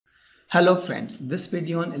Hello friends, this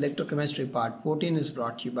video on electrochemistry part 14 is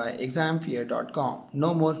brought to you by examfear.com.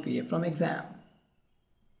 No more fear from exam.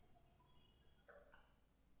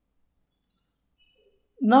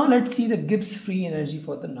 Now let's see the Gibbs free energy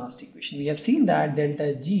for the Nernst equation. We have seen that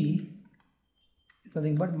delta G is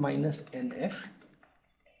nothing but minus NF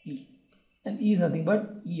E, and E is nothing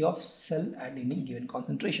but E of cell at any given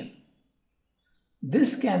concentration.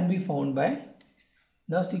 This can be found by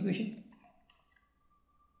Nernst equation.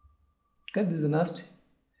 Okay, this is the Nernst.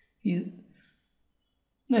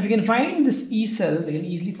 Now if you can find this E cell, they can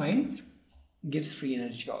easily find Gibbs free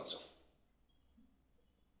energy also.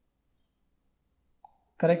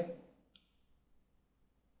 Correct?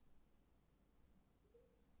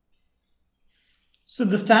 So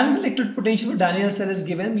the standard electrode potential for Daniell cell is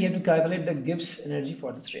given. We have to calculate the Gibbs energy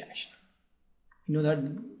for this reaction. You know that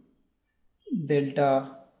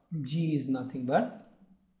delta G is nothing but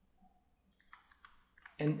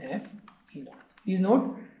NF E naught. Please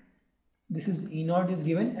note, this is E naught is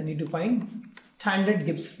given and need to find standard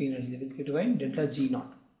Gibbs free energy. That is, we have to find delta G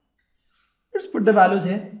naught. Let's put the values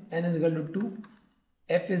here. N is equal to 2.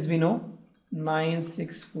 F is, we know,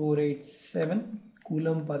 96487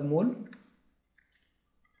 coulomb per mole,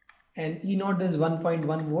 and E naught is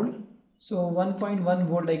 1.1 volt. So 1.1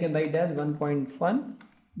 volt I can write as 1.1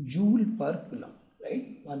 joule per coulomb,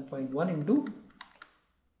 right? 1.1 into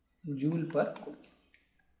joule per coulomb.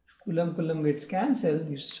 Coulomb gets cancelled.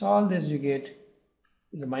 You solve this, you get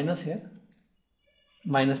is a minus here,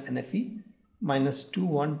 minus NFE, minus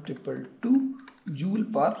 21222 joule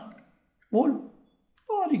per mole.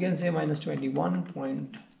 Or you can say minus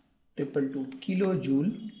 21.222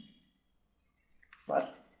 kilojoule per,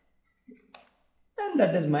 and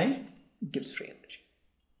that is my Gibbs free energy.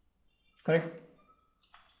 Correct?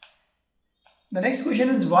 The next question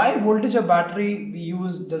is why voltage of battery we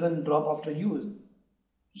use doesn't drop after use.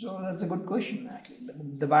 So that's a good question actually.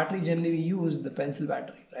 The battery generally we use the pencil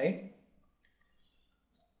battery, right?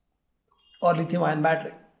 Or lithium ion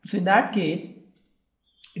battery. So in that case,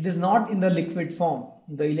 it is not in the liquid form.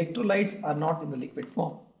 The electrolytes are not in the liquid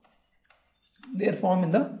form. They are formed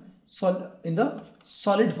in the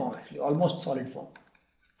solid form actually, almost solid form.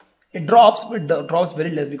 It drops, but it drops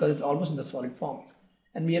very less because it's almost in the solid form.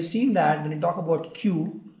 And we have seen that when we talk about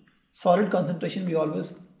Q, solid concentration we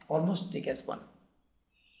almost take as 1.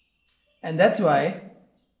 And that's why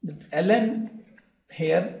the Ln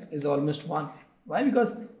here is almost 1. Why?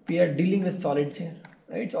 Because we are dealing with solids here,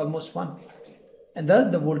 right? It's almost 1. And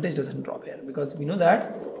thus the voltage doesn't drop here because we know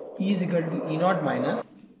that E is equal to E naught minus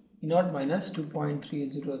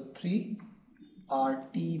 2.303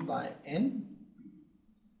 RT by N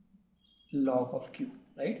log of Q,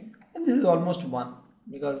 right? And this is almost 1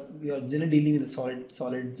 because we are generally dealing with the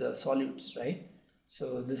solutes, right?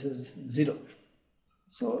 So this is 0.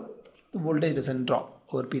 So the voltage doesn't drop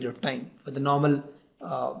over a period of time for the normal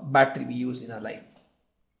battery we use in our life.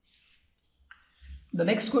 The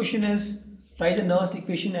next question is write the Nernst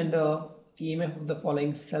equation and the EMF of the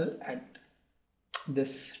following cell at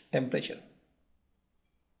this temperature.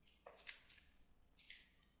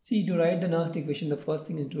 See, to write the Nernst equation, the first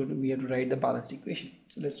thing is we have to write the balanced equation.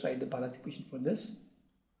 So let's write the balanced equation for this.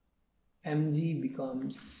 Mg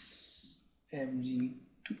becomes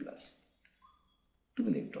Mg2+. 2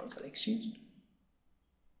 electrons are exchanged.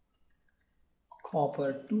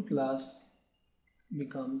 Copper 2+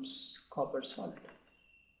 becomes copper solid.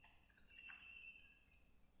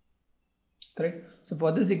 Correct? So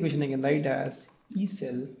for this equation I can write as E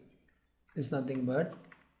cell is nothing but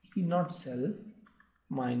E naught cell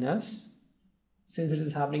minus, since it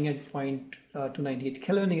is happening at 298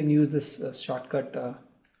 Kelvin, you can use this shortcut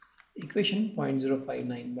equation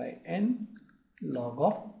 0.059 by N log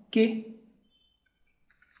of K.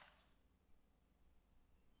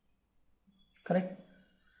 Correct?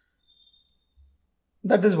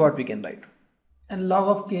 That is what we can write. And log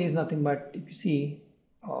of K is nothing but, if you see,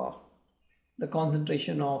 the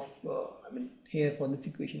concentration of, here for this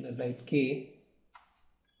equation I write K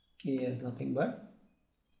is nothing but,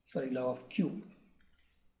 log of Q.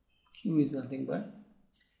 Q is nothing but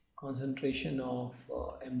concentration of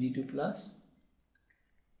Mg2+,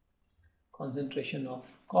 concentration of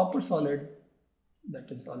copper solid,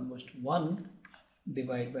 that is almost 1,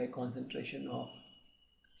 divided by concentration of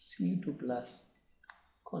Cu2+,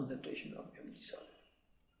 concentration of Mg solid.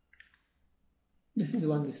 This is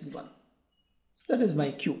 1, this is 1. So that is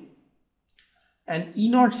my Q. And E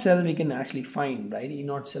naught cell we can actually find, right? E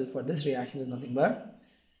naught cell for this reaction is nothing but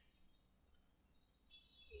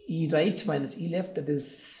E right minus E left, that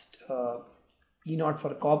is E naught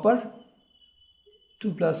for copper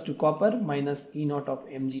 2 plus to copper minus E naught of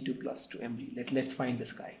Mg2 plus to Mg. Let's find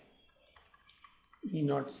this guy. E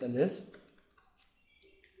naught cell is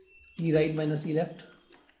E right minus E left.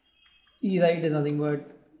 E right is nothing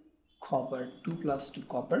but copper 2 plus 2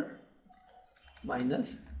 copper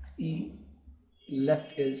minus E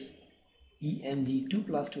left is EMg2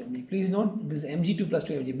 plus 2 Mg. Please note this is Mg2 plus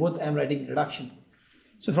 2 Mg. Both I am writing reduction.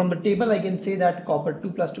 So from the table I can say that copper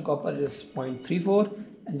 2 plus 2 copper is 0.34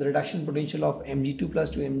 and the reduction potential of Mg2 plus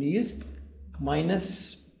 2 Mg is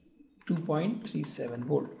minus 2.37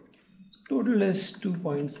 volt. Total is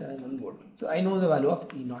 2.71 volt. So I know the value of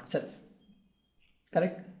E naught cell.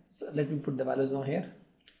 Correct? So let me put the values now here.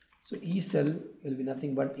 So E cell will be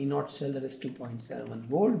nothing but E naught cell, that is 2.71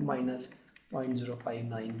 volt minus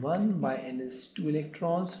 0.0591 by N is 2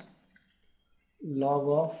 electrons log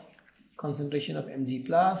of concentration of Mg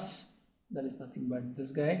plus, that is nothing but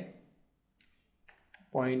this guy,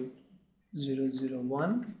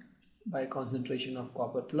 0.001 by concentration of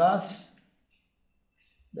copper plus,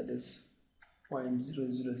 that is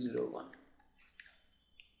 0.0001.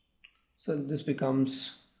 So this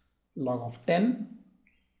becomes log of 10.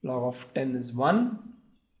 Log of 10 is 1.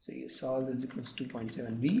 So you solve this becomes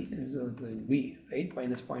 2.7 V is V, right?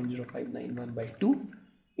 Minus 0.0591 by 2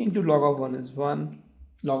 into log of 1 is 1.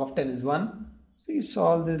 Log of 10 is 1. So you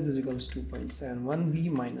solve this becomes 2.71 V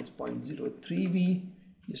minus 0.03 V.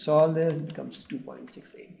 You solve this, it becomes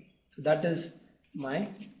 2.68 V. So that is my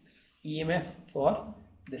EMF for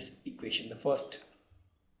this equation, the first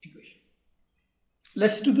equation.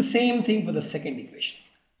 Let's do the same thing for the second equation.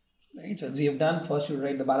 Right? So as we have done, first you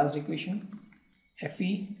write the balanced equation.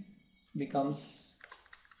 Fe becomes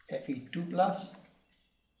Fe2 plus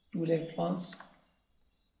 2 electrons,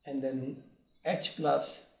 and then H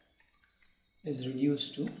plus is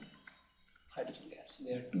reduced to hydrogen gas.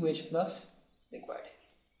 There are 2H plus required.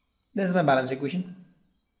 This is my balanced equation.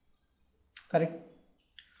 Correct?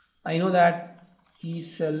 I know that E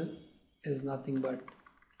cell is nothing but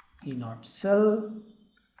E naught cell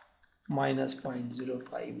minus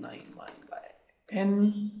 0.0591 by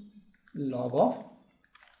N log of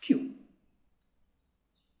Q.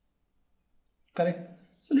 Correct?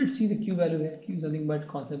 So let's see the Q value here. Q is nothing but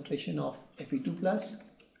concentration of Fe2 plus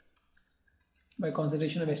by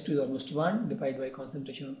concentration of H2 is almost 1 divided by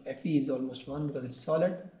concentration of Fe is almost 1 because it's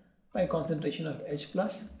solid by concentration of H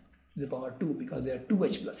plus to the power 2 because there are 2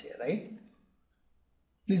 H plus here, right?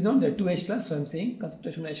 Please note there are 2 H plus, so I'm saying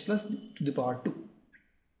concentration of H plus to the power 2.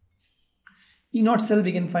 E naught cell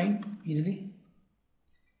we can find easily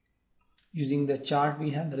using the chart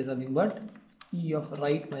we have. There is nothing but E of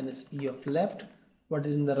right minus E of left. What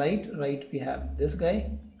is in the right? Right we have this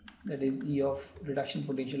guy, that is E of reduction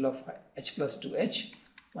potential of H plus to H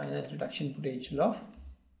minus reduction potential of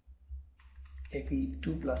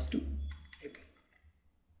Fe2 plus 2 Fe.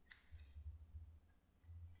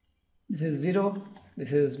 This is 0.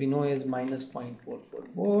 This is, we know, is minus 0.44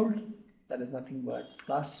 volt. That is nothing but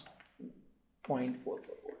plus 0.44 volt.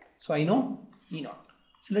 So I know E naught.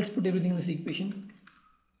 So let's put everything in this equation.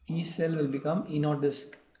 E cell will become E naught is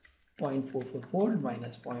 0.44 volt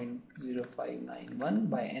minus 0.0591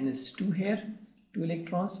 by N is 2 here, 2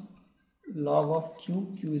 electrons log of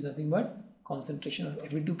Q. Q is nothing but concentration of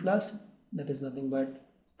Fe2 plus, that is nothing but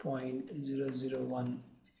 0.001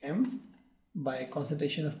 M by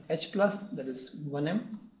concentration of H plus, that is 1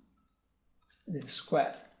 M, this is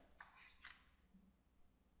square,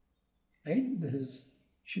 right? This is,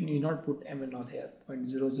 should you not put M and all here,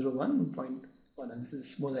 0.001, 0.1, and this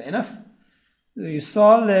is more than enough. So you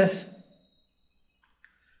solve this,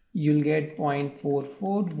 you'll get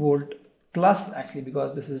 0.44 volt plus, actually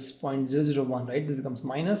because this is 0.001, right? This becomes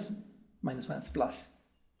minus plus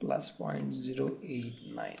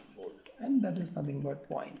 0.089 volt, and that is nothing but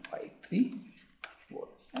 0.53 volt,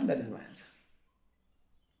 and that is my answer.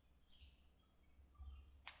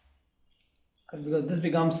 Because this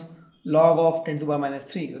becomes log of 10 to the power minus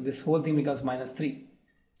 3, so this whole thing becomes minus 3.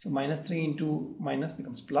 So minus 3 into minus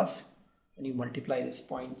becomes plus, and you multiply this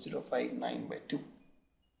 0.059 by 2.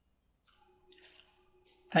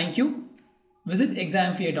 Thank you. Visit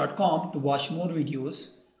examfear.com to watch more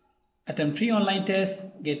videos, attempt free online tests,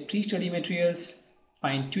 get free study materials,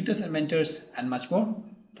 find tutors and mentors, and much more.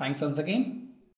 Thanks once again.